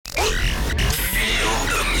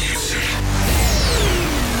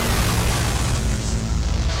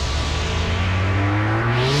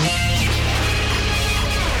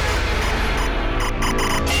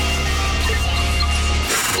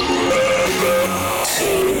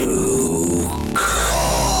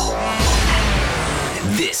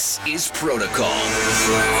Protocol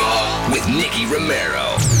with Nicky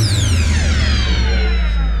Romero.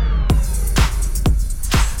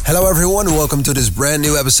 Hello everyone, welcome to this brand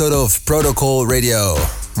new episode of Protocol Radio.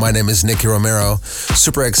 My name is Nicky Romero.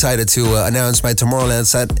 Super excited to announce my Tomorrowland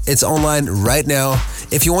set. It's online right now.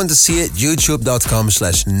 If you want to see it,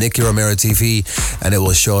 youtube.com/Nicky Romero TV, and it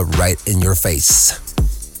will show up right in your face.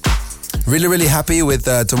 Really happy with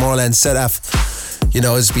Tomorrowland set.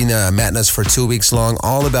 It's been madness for 2 weeks long,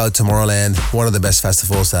 all about Tomorrowland, one of the best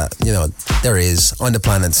festivals that, there is on the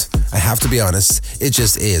planet. I have to be honest, it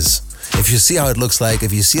just is. If you see how it looks like,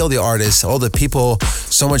 if you see all the artists, all the people,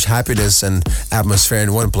 so much happiness and atmosphere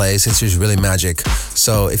in one place, it's just really magic.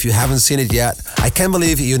 So if you haven't seen it yet, I can't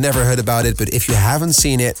believe you never heard about it, but if you haven't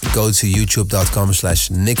seen it, go to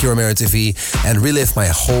youtube.com/Nicky Romero TV and relive my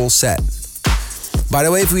whole set. By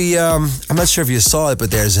the way, I'm not sure if you saw it,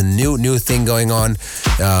 but there's a new thing going on.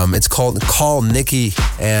 It's called Call Nicky,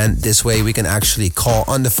 and this way we can actually call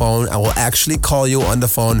on the phone. I will actually call you on the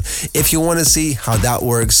phone. If you want to see how that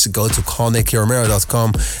works, go to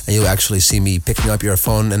callnickyromero.com and you'll actually see me picking up your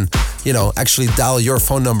phone and, actually dial your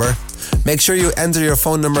phone number. Make sure you enter your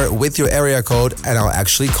phone number with your area code and I'll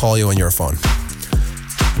actually call you on your phone.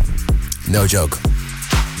 No joke.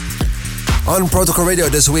 On Protocol Radio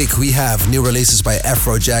this week, we have new releases by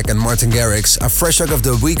Afrojack and Martin Garrix, a fresh track of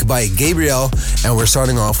the week by Gabriel, and we're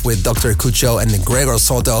starting off with Dr. Cucho and Gregor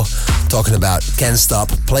Salto talking about Can't Stop,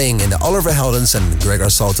 playing in the Oliver Heldens and Gregor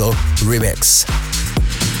Salto remix.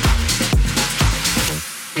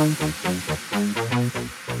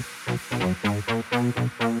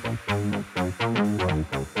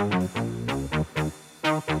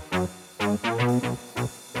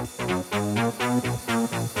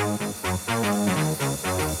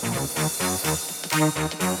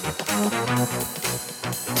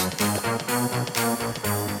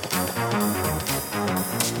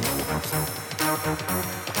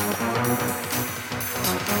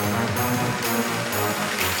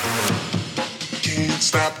 Can't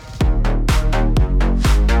stop.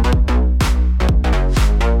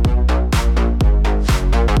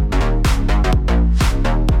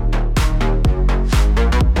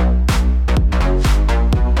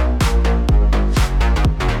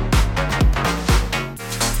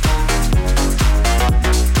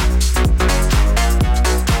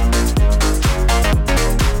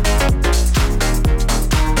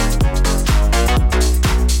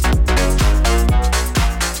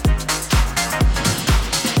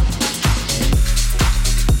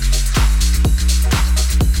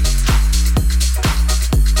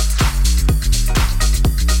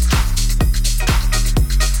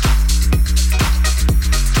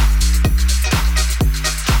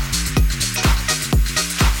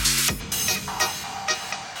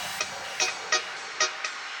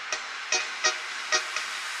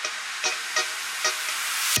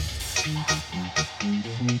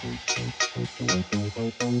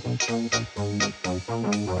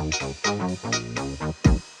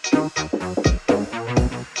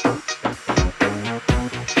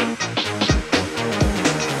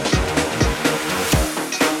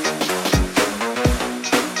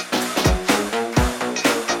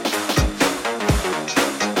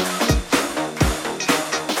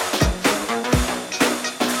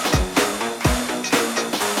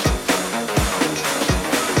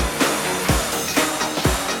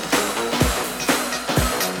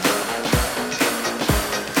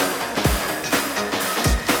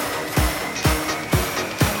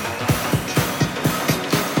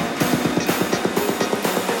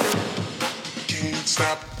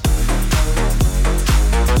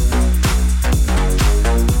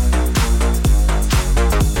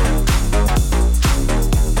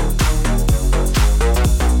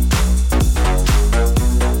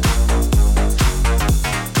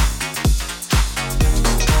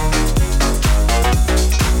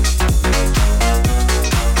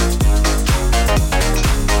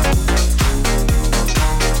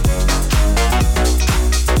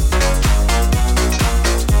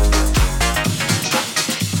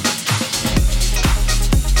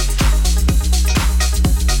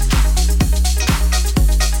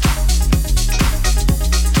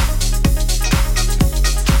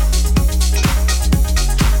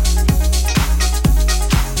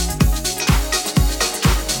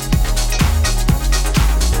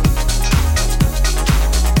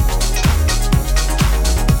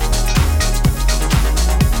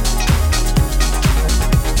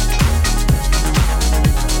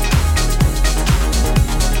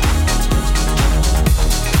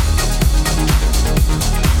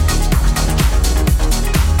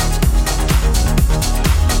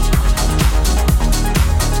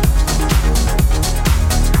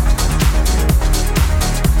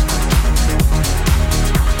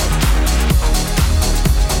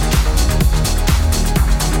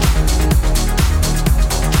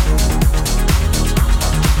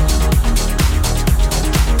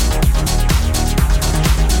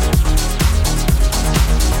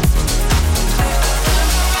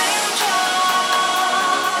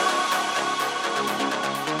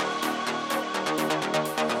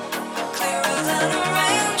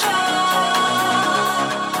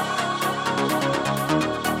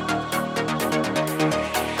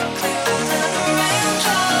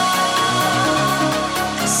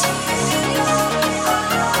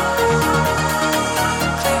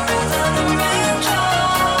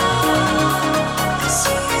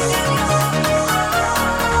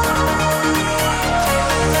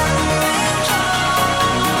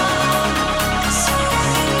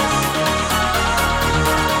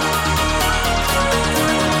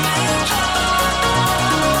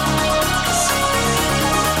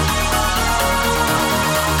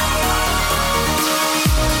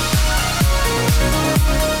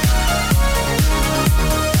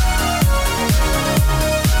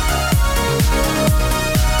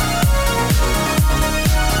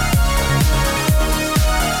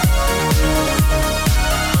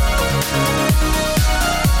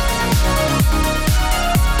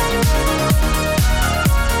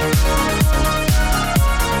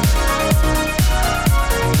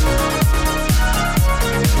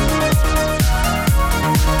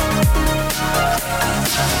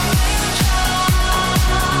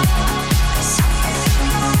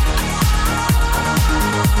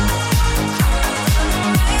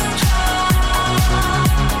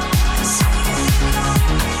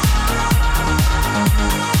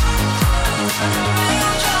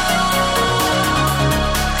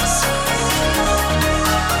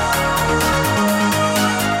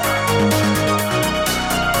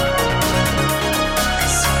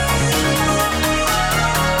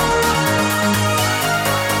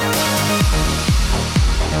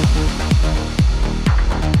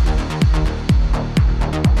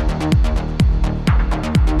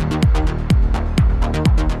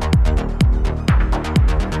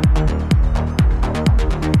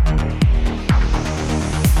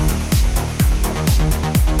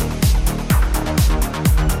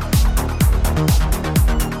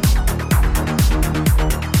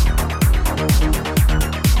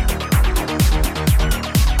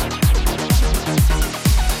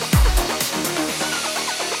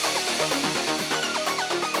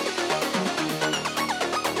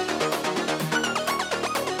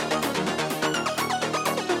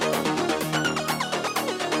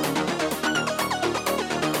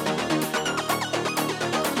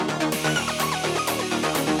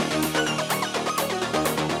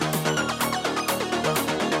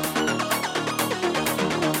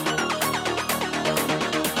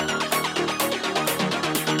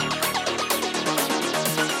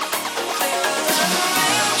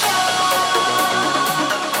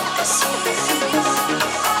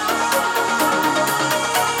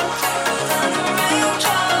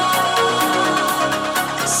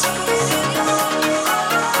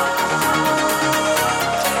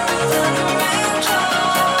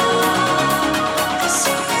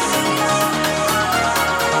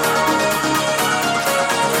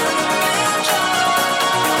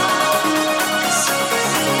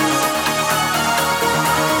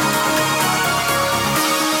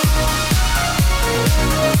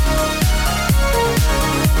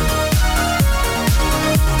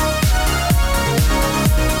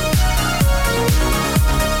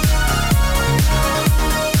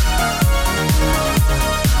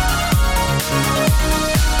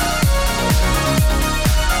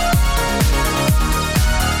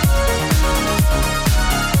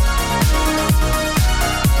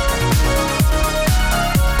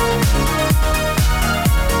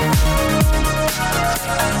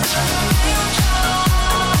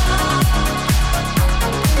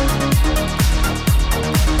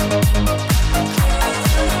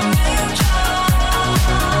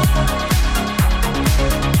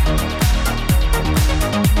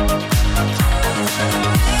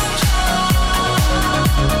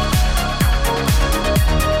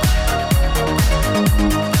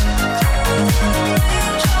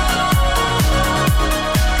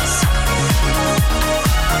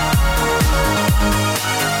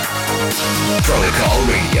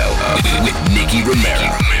 Radio with Nicky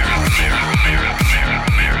Romero.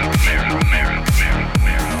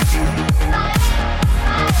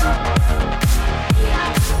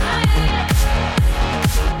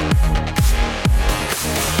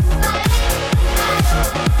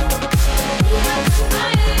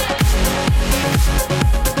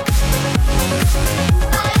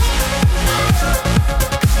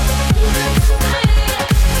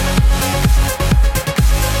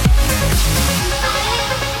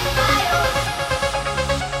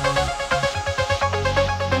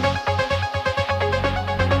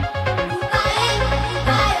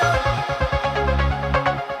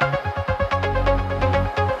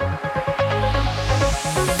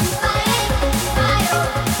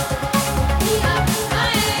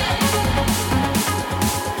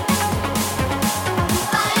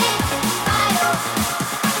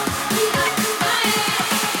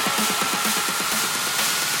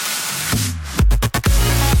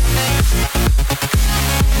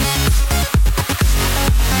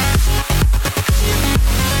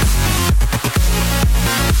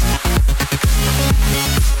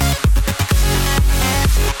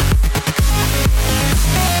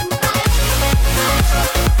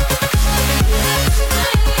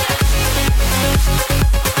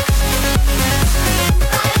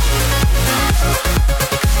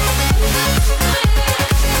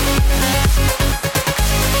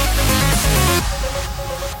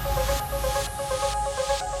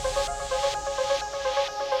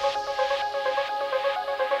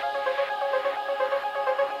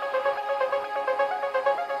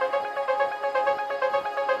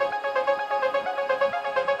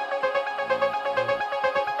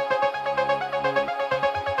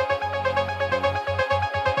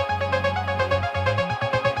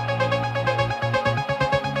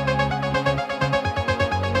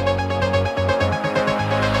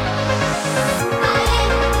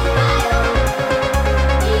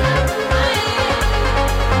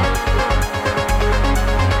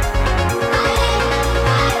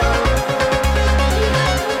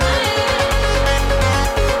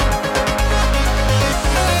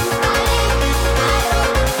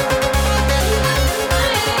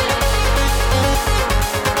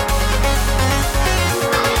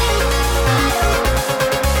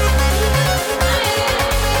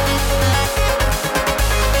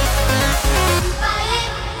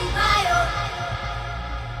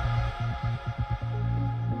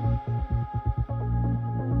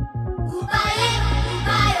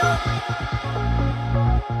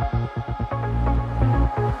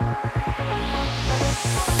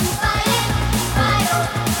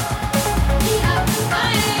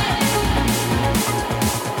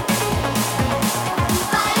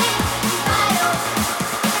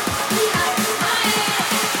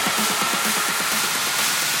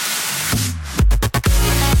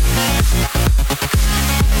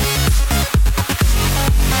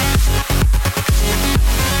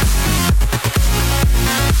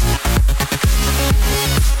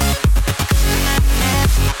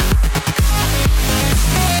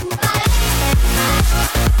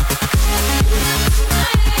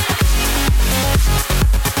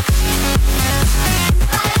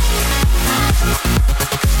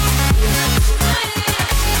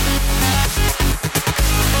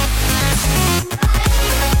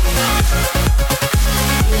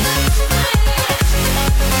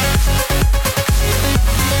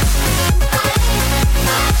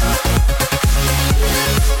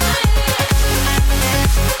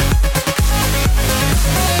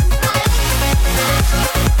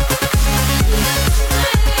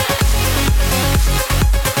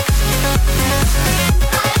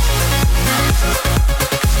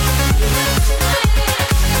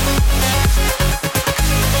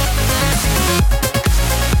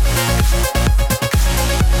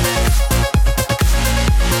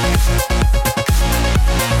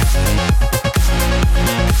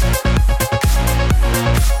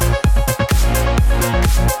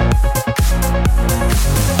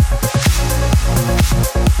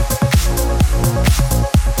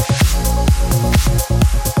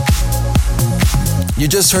 You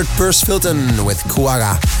just heard Purse Filton with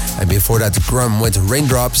Kuaga, and before that Grum with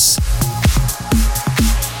Raindrops.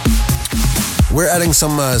 We're adding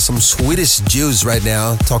some Swedish juice right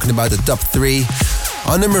now, talking about the top 3.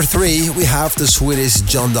 On number 3, we have the Swedish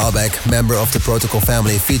John Dahlbeck, member of the Protocol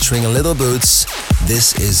family, featuring Little Boots.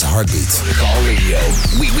 This is Heartbeat. Protocol Radio,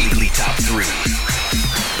 weekly top 3.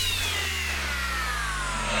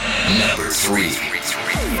 Number 3.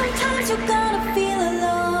 Sometimes you're gonna feel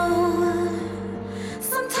alone.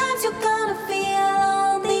 Sometimes you're gonna feel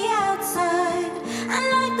on the outside, and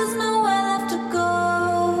like there's nowhere left to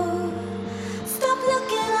go. Stop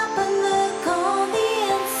looking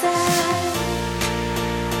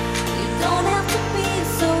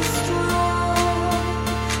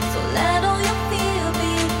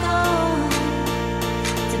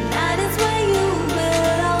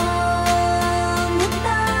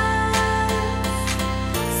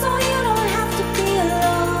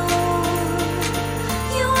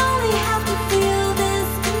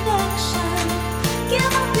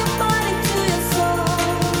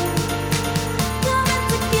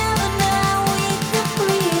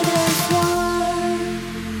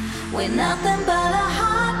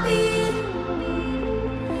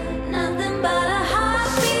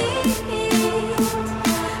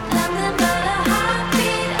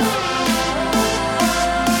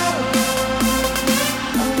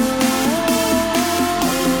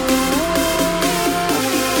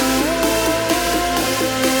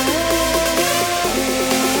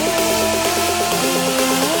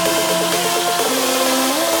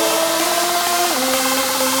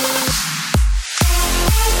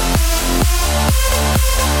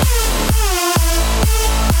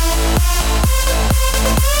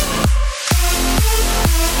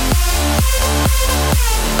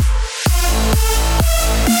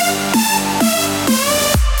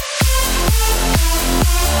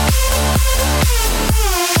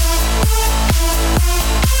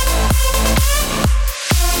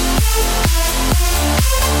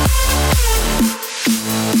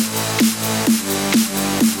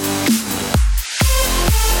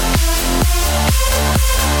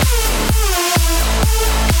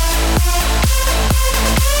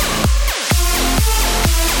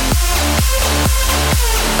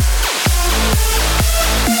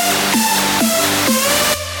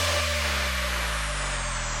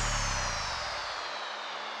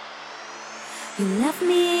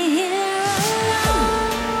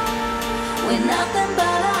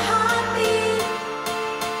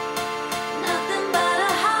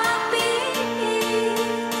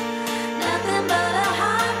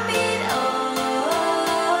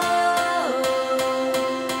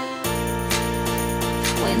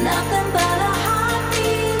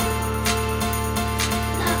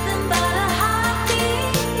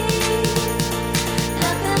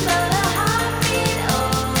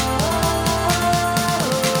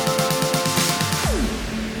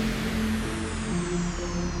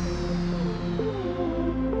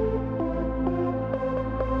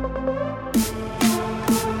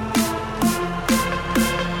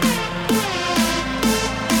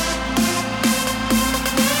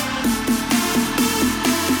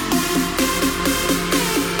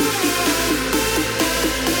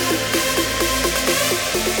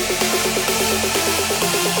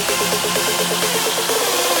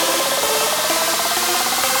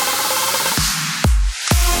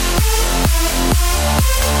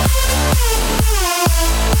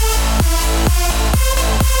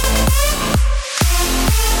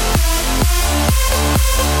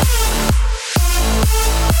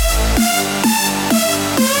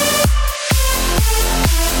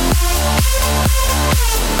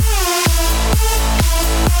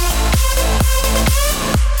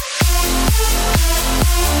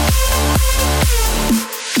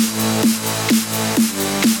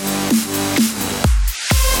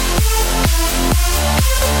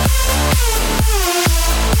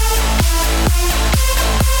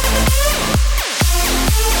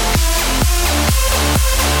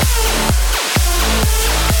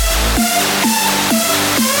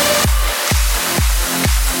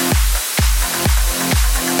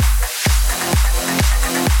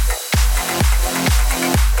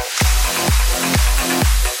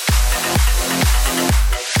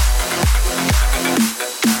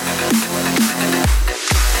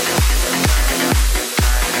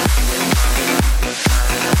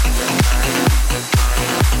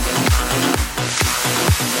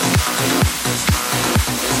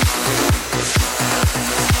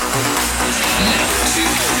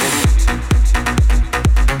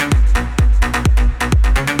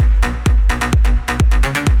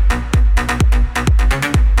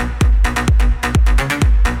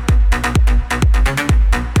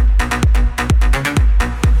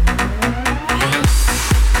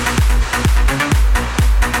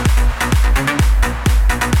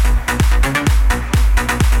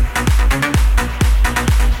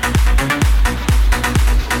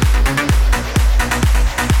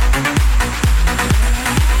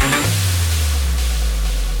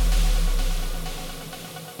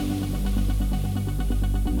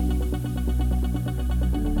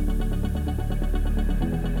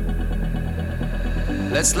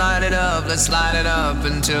Let's light it up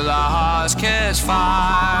until our hearts catch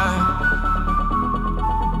fire.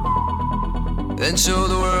 Then show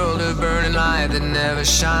the world a burning light that never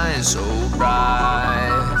shines so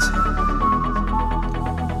bright.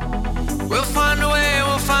 We'll find a way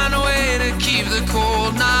to keep the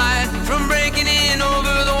cold night from breaking in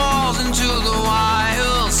over the walls into the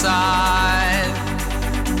wild side.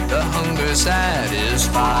 The hunger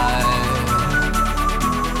satisfied.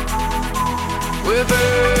 We're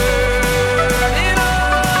burning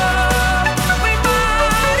up. We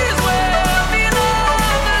might as well be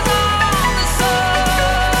lovers on the sun.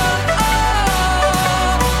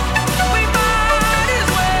 Oh, we might as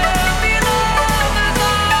well be lovers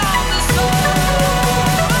on the sun.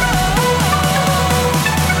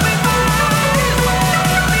 We might as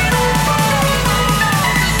well be lovers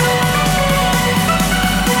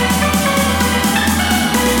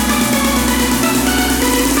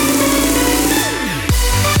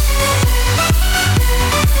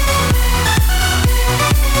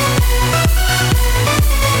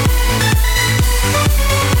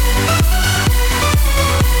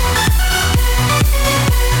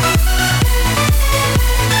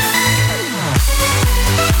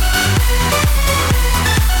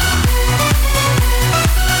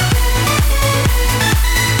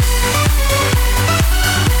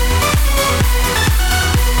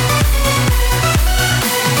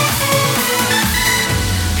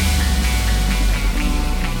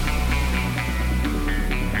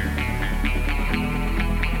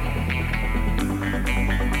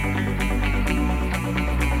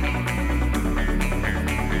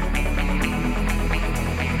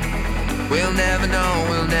We'll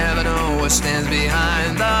never know what stands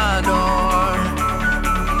behind the door.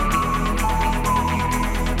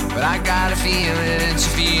 But I got a feeling, it's a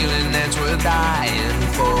feeling that's worth dying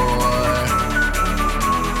for.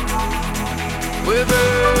 We're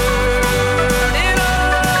burning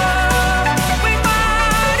up. We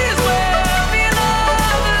might as well be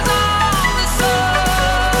lovers on the sun.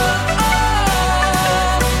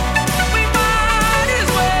 Oh, we might as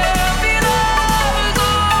well be lovers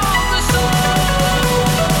on the sun.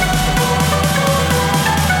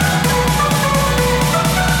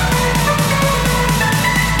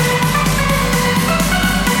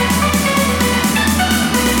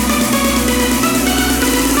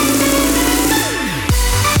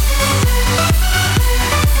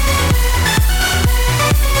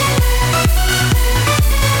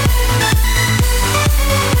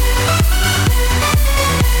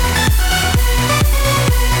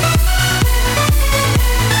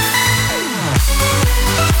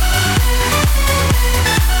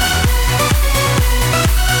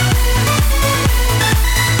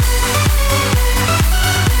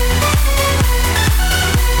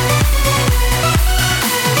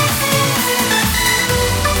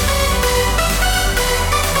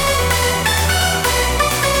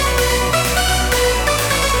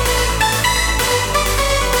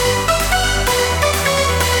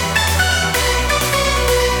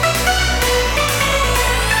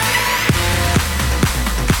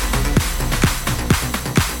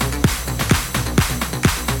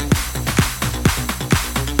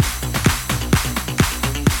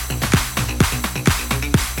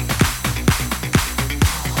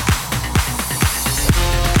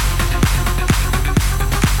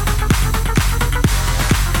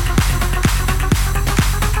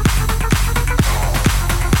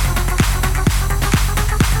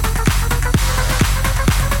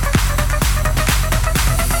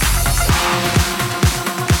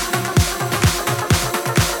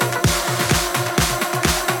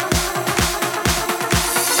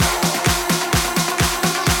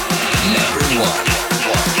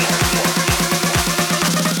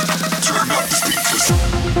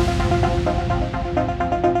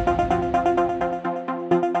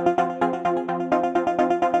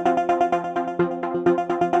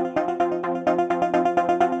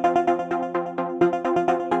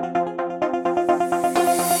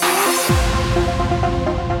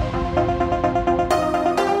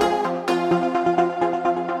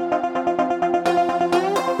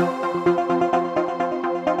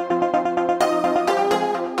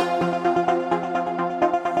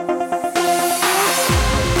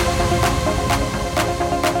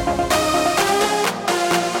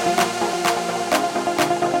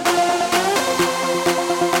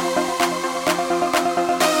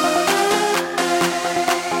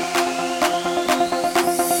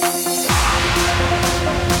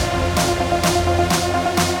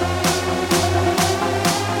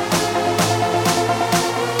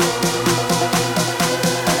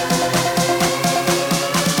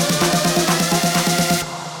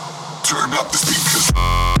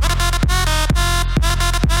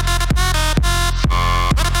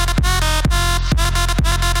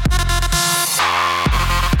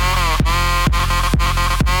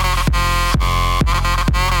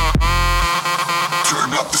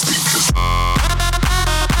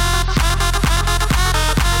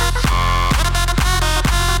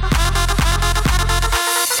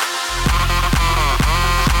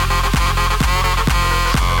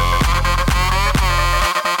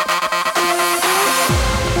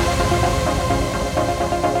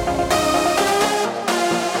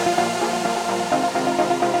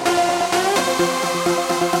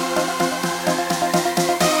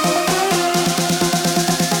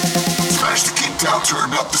 down,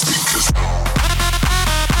 turn up the speakers.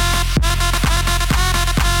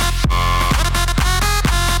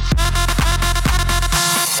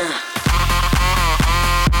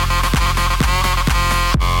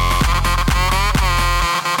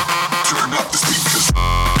 Turn up the speakers.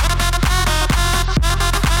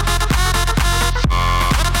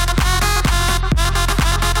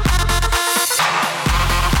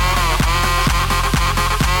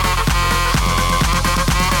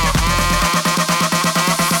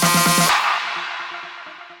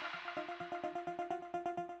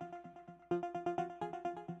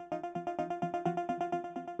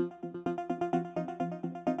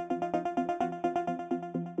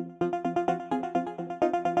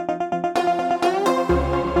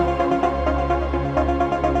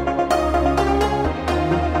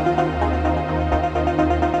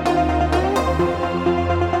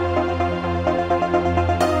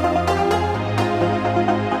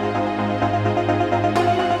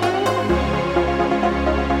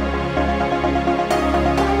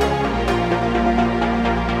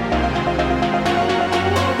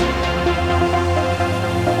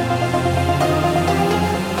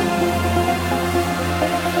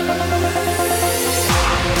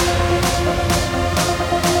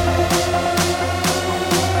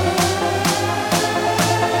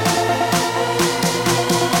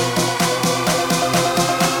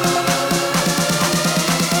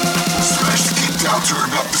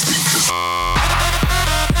 Turn up the speakers.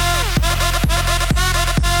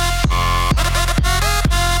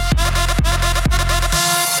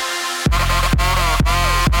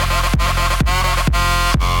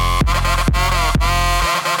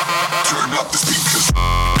 Turn up the speakers.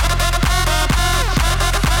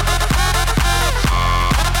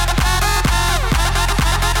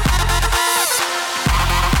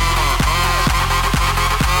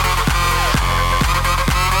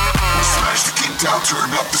 Smash the kid down,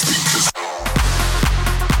 turn up the speakers.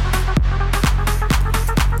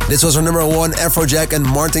 This was our number one, Afrojack and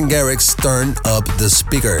Martin Garrix, Turn Up the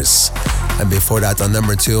Speakers. And before that, on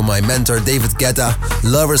number two, my mentor David Guetta,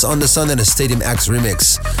 Lovers on the Sun and a Stadium X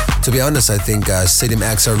remix. To be honest, I think Stadium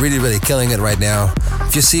X are really killing it right now.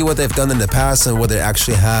 If you see what they've done in the past and what they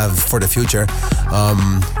actually have for the future,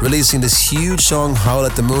 releasing this huge song, Howl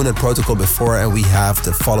at the Moon and Protocol before, and we have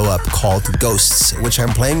the follow-up called Ghosts, which I'm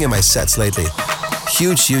playing in my sets lately.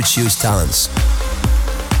 Huge talents.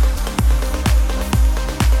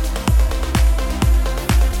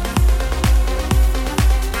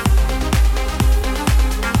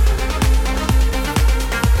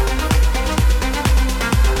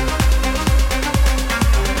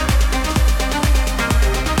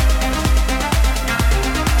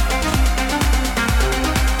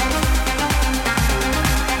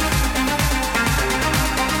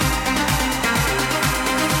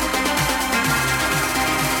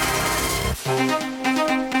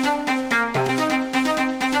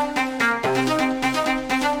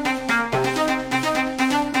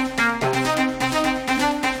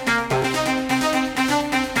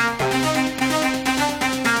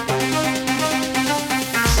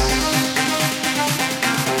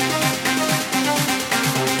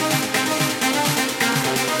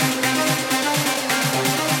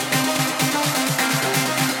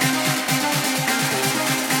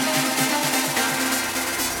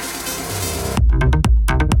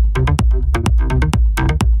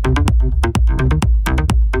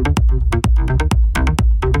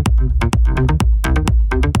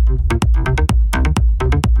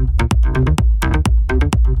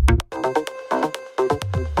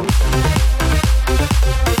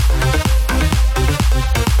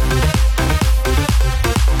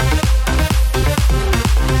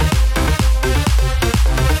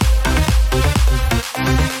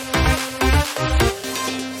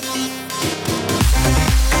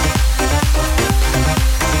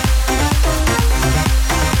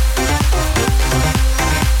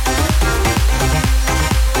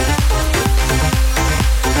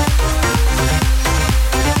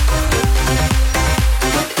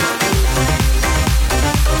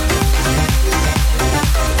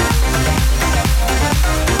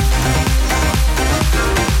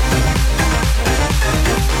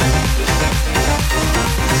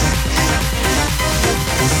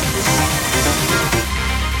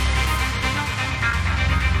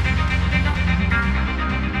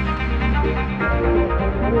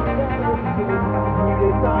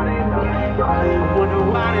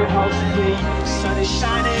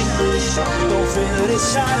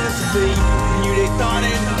 shining for me. You they thought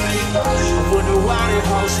it. I wonder why they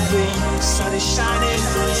host me. Sun is shining.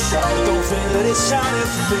 Don't feel that it's shining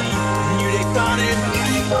for me. You they thought it.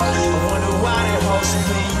 I wonder why they host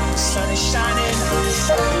me. sun is shining.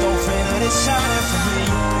 Don't feel that it's shining for me.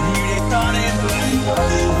 You they thought it.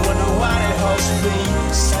 Wonder why they host me.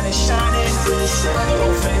 Sun is shining. Don't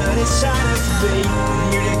feel that it's shining for me.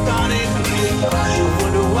 You they thought it.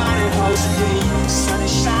 Wonder why they host me. Sun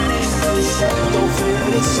is shining. Don't feel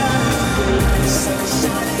that it's shining for me. Sun is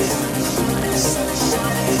shining. Sun is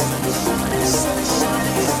shining. Sun is shining. Sun is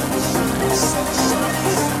shining.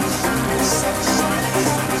 Sun is shining.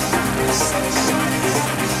 Sun is shining.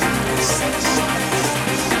 Sun is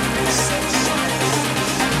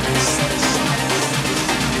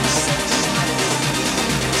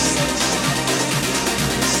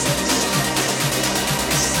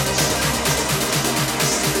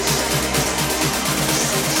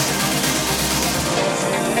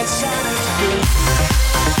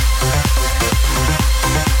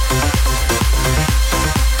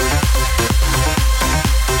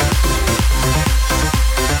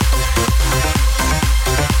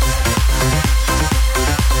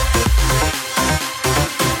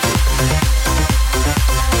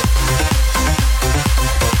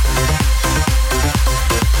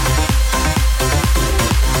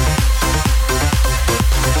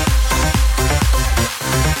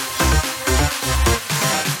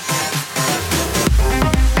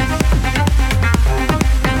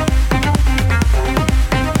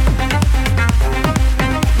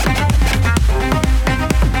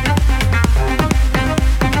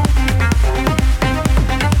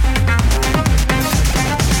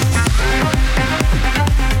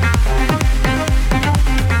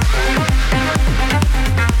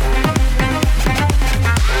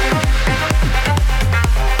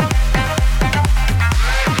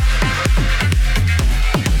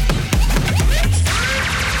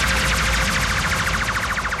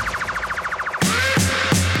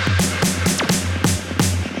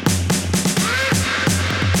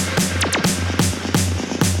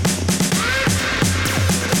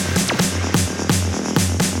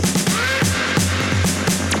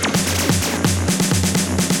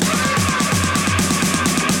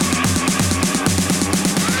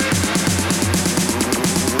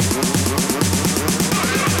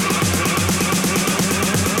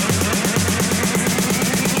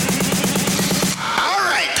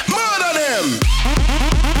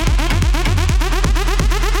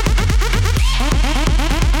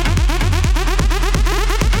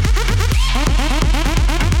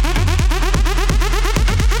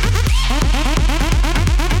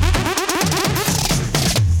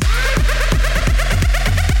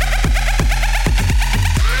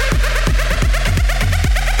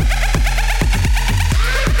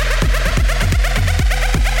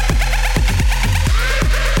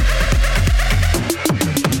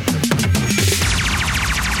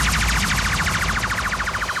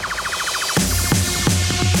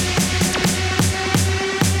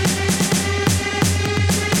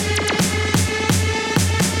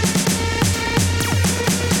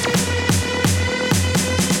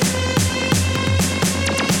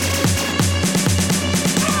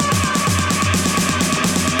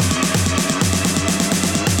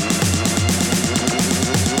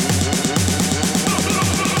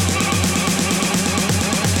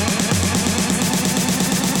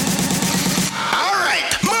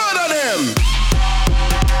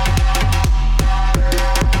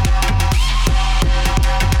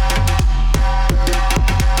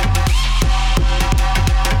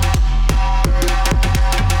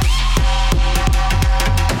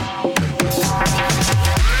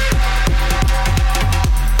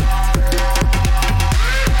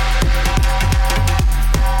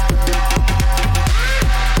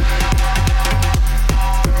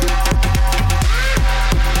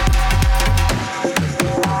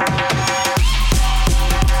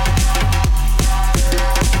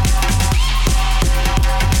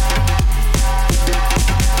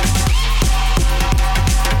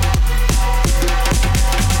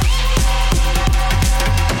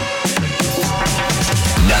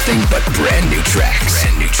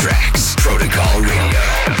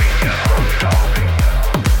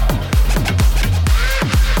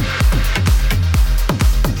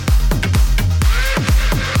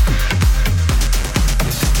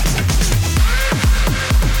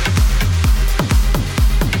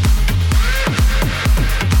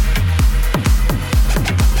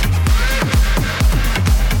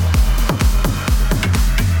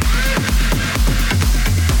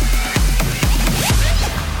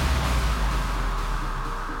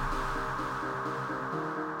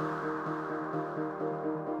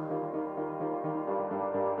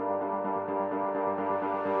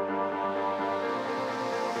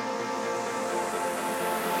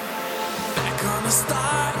a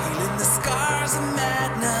star, healing the scars of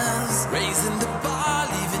madness, raising the bar,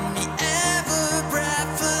 leaving me ever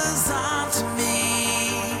breathless. Onto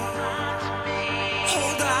me,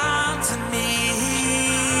 hold on to me,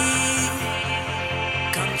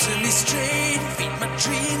 come to me straight, feed my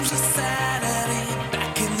dreams with sanity.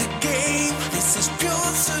 Back in the game, this is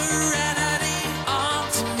pure serenity.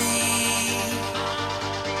 Onto me,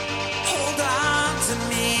 hold on to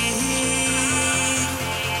me.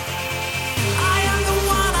 I am the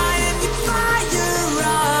one, I am the fire.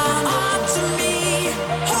 Onto me,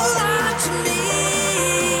 hold on to me.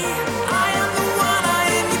 I am the one, I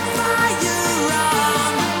am the fire.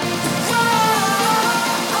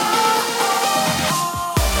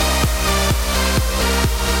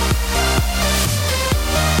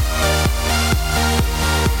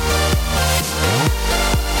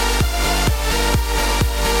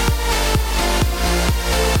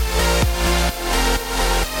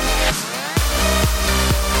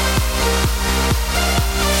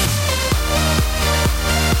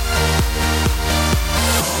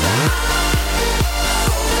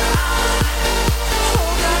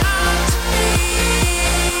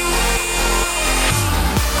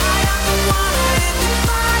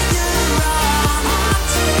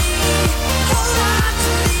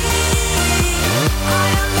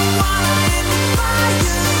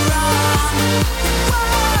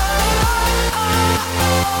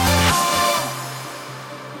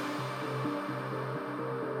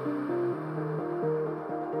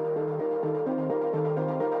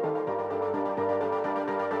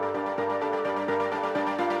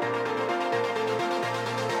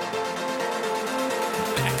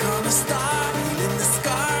 Back on a star, healing the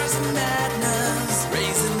scars of madness,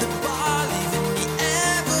 raising the bar, leaving me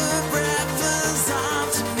ever breathless.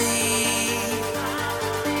 Onto me,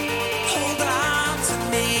 hold on to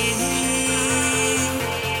me,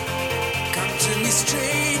 come to me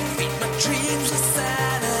straight, feed my dreams with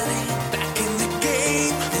sanity. Back in the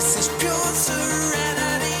game, this is pure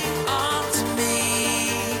serenity. Onto me,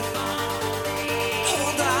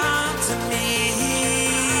 hold on to me.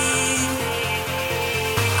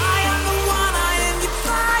 I am the one, I am the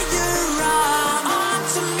fire.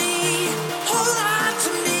 Onto me, hold on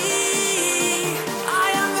to me. I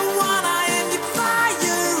am the one, I am the fire.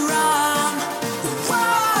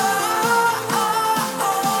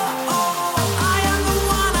 I am the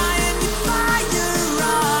one, I am the fire.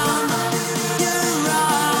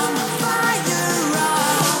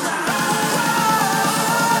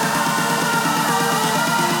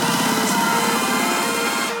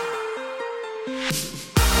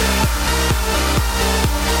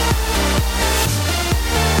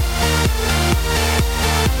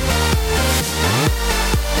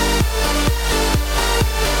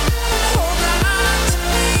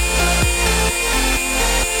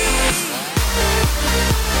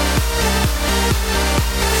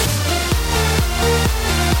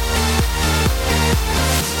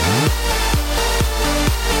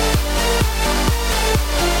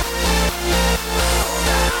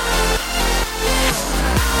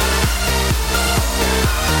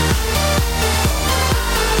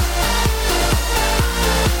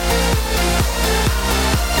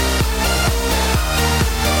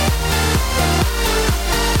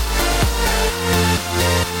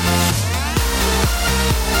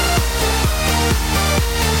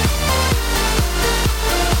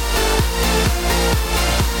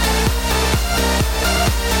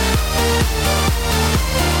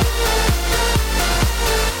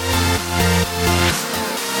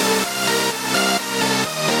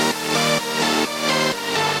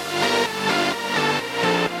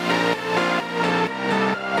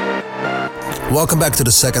 Welcome back to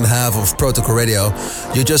the second half of Protocol Radio.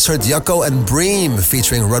 You just heard Jacco and Bream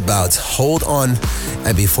featuring Rudbout, Hold On,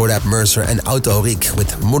 and before that Mercer and Autorik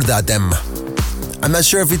with Murda Dem. I'm not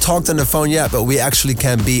sure if we talked on the phone yet, but we actually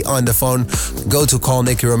can be on the phone. Go to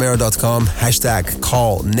callnickyromero.com, hashtag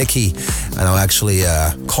call Nicky, and I'll actually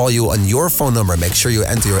call you on your phone number. Make sure you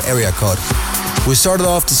enter your area code. We started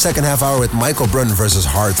off the second half hour with Michael Brunn versus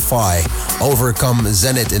Hard Fi, Overcome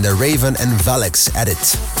Zenith in the Raven and Valix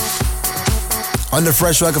edit. On the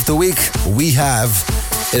Fresh Track of the Week, we have,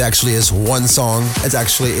 it actually is one song, it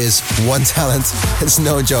actually is one talent, it's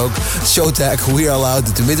no joke. Showtech, We Are Loud,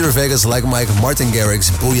 Dimitri Vegas, Like Mike, Martin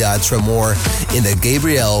Garrix, Booyah, Tremor in the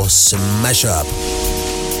Gabriel Smash Up.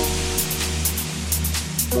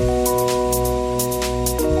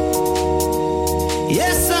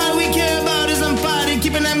 Yes, all we care about is some party,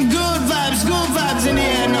 keeping them good vibes in the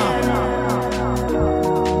air now.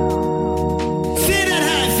 Feel that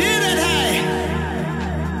high.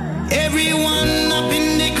 Everyone up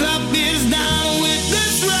in the club is down with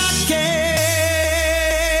this rocket.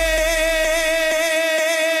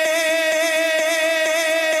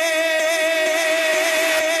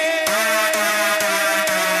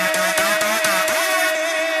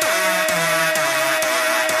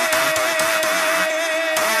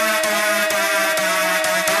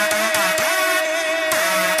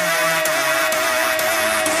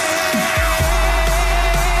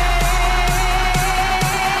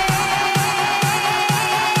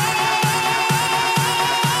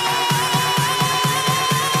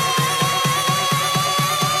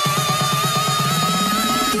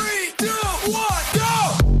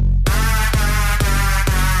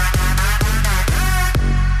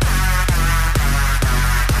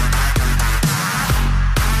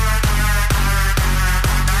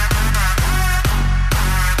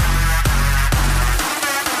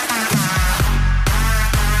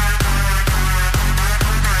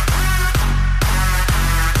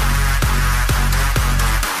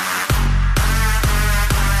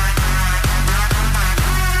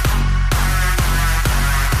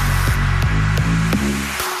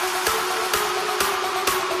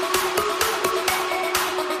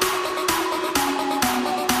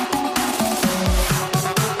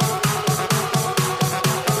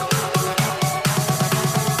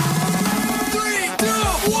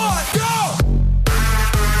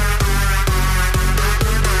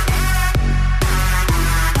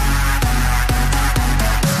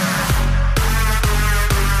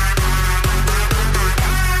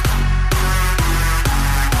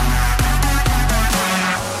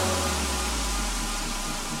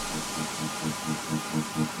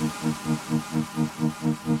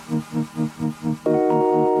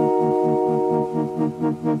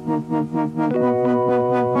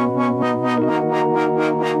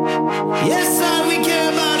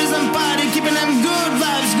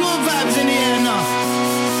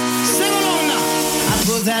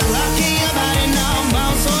 Put that rock in your body now,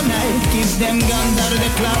 bounce all night. Keep them guns out of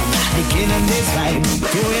the club, they killing this vibe.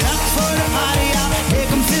 Do it up for the party out, make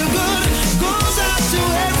them feel good. Goes out to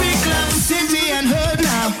every club, city and hood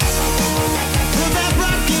now. Put that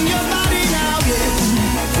rock in your body now, yeah.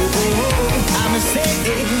 Oh, oh, oh, I'ma say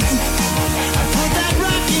it. Put that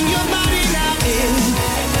rock in your body now,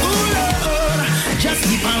 yeah. Ooh, Lord, just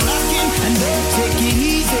keep on rocking and don't take it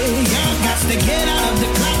easy. You got to get out of the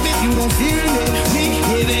club if you don't feel it. We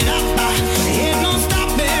give it up, ain't no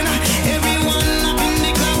stopping. Everyone up in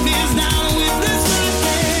the club is down with this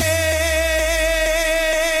rocking.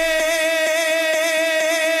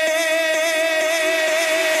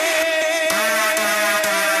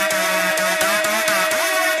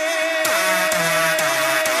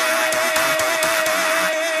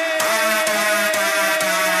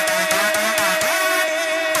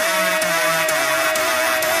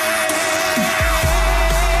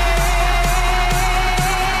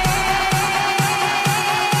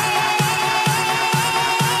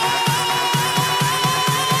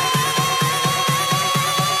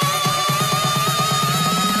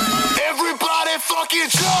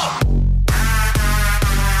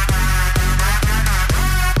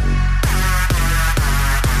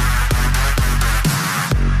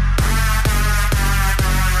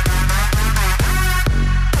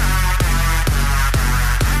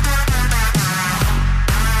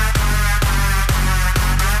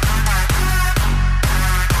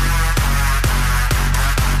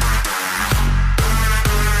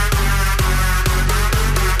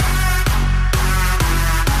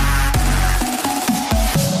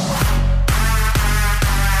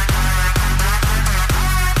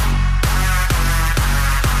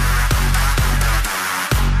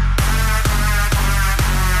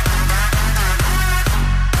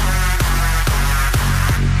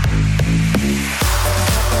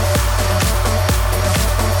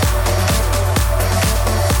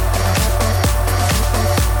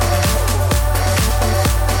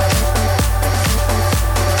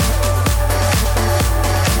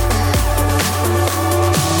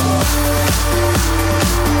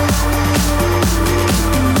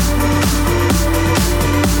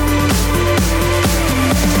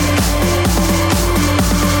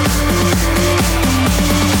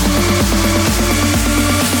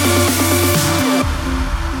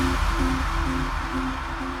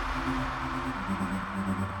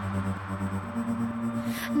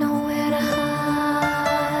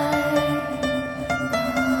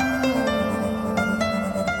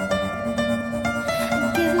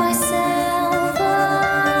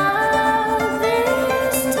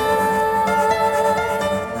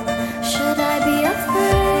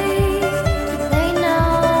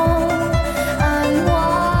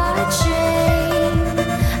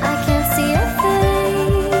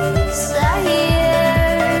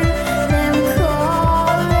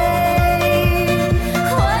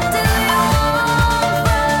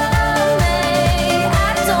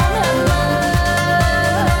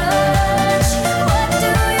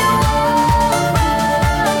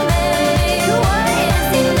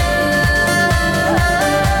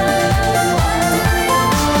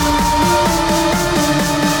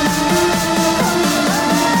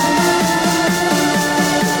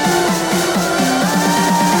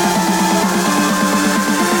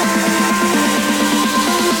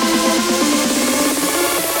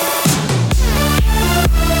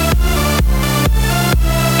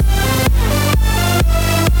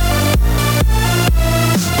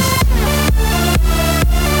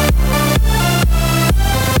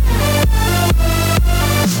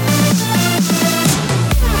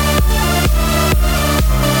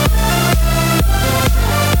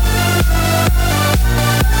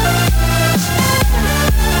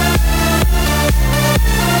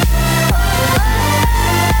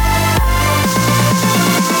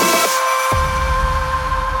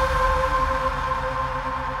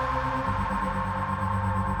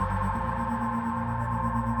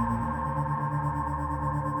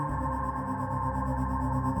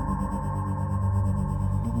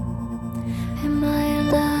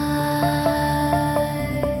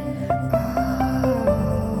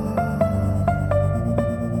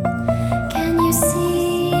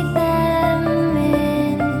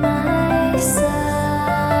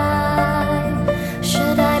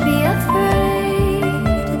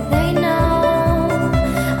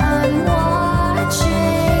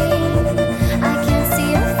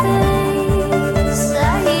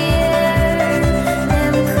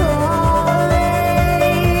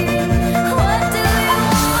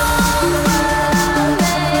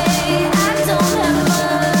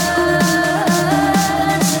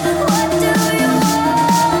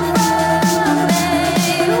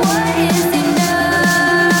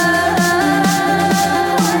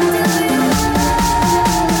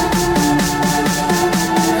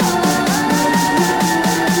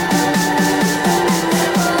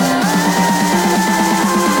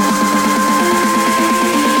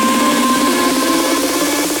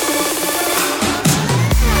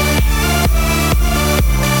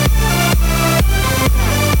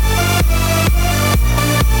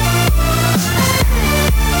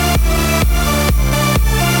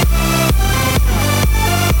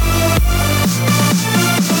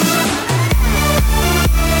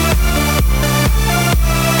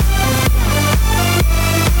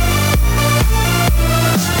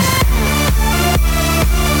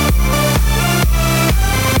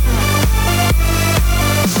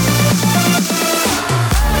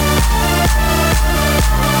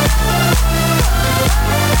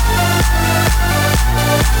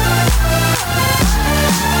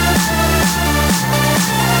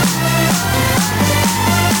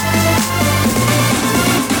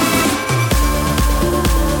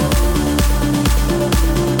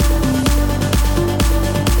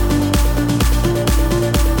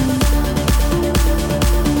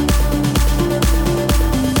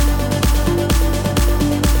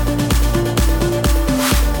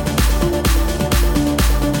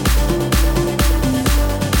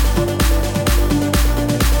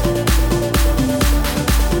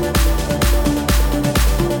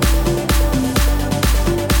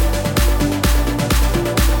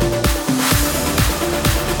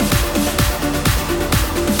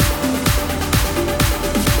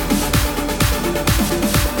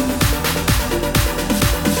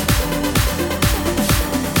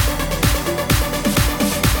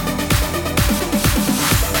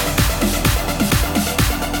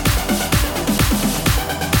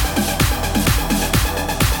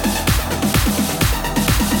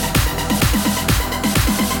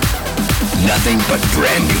 Nothing but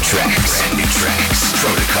brand new tracks. Brand new tracks.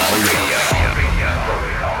 Protocol Radio.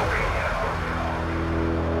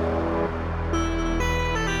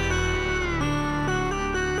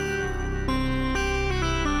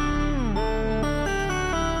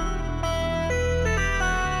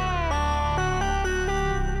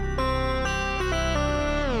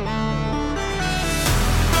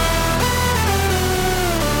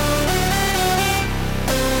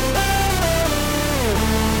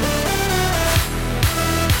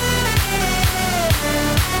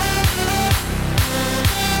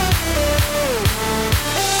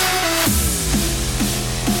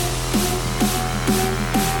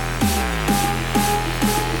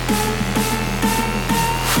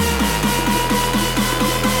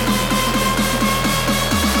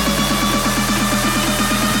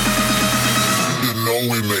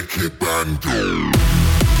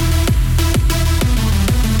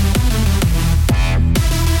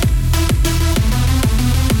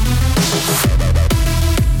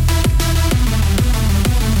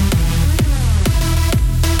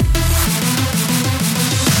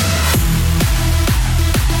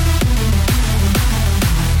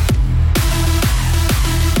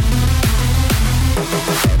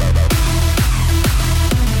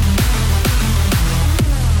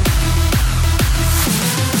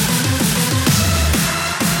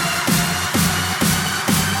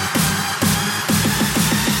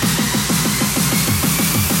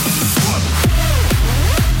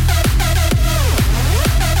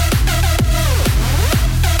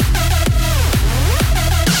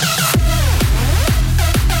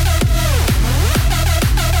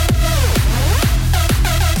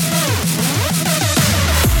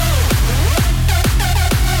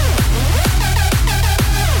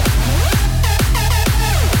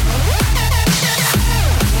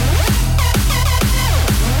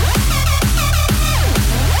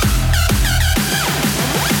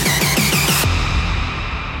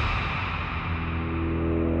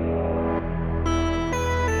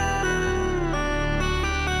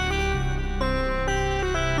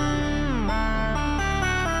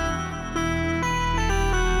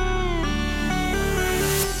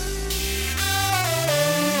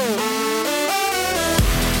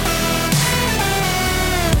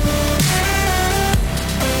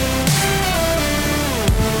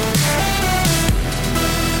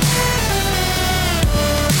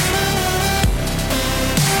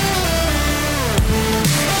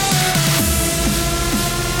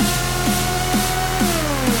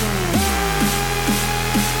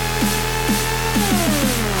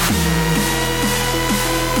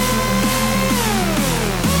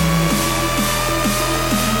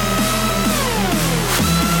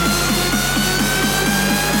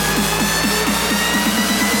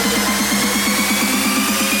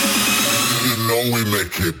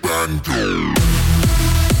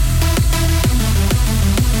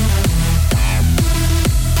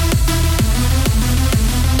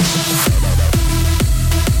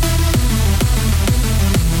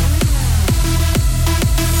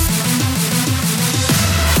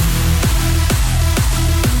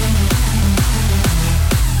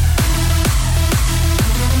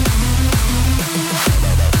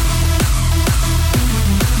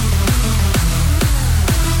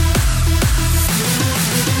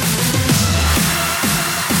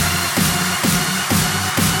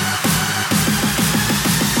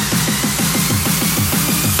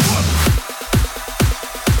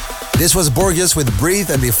 This was Borges with Breathe,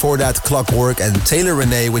 and before that Clockwork and Taylor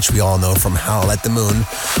Renee, which we all know from Howl at the Moon,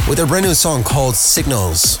 with their brand new song called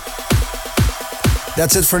Signals.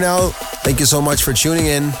 That's it for now. Thank you so much for tuning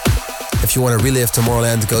in. If you want to relive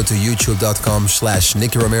Tomorrowland, go to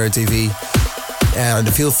youtube.com/Nicky Romero TV.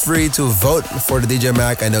 And feel free to vote for the DJ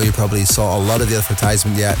Mag. I know you probably saw a lot of the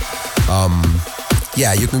advertisement yet.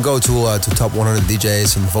 Yeah, you can go to Top 100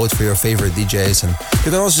 DJs and vote for your favorite DJs. And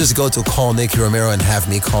you can also just go to Call Nicky Romero and have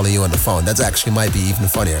me calling you on the phone. That's actually might be even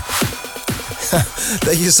funnier.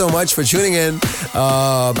 Thank you so much for tuning in.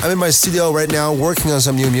 I'm in my studio right now working on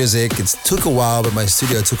some new music. It took a while, but my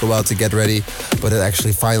studio took a while to get ready. But it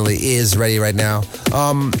actually finally is ready right now.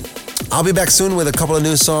 I'll be back soon with a couple of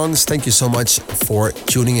new songs. Thank you so much for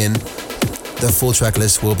tuning in. The full track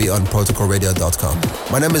list will be on protocolradio.com.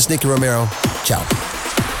 My name is Nicky Romero. Ciao.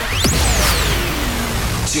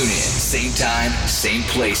 Tune in, same time, same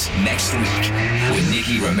place next week when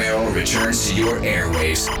Nicky Romero returns to your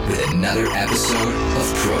airwaves with another episode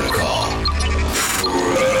of Protocol.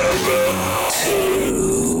 Forever.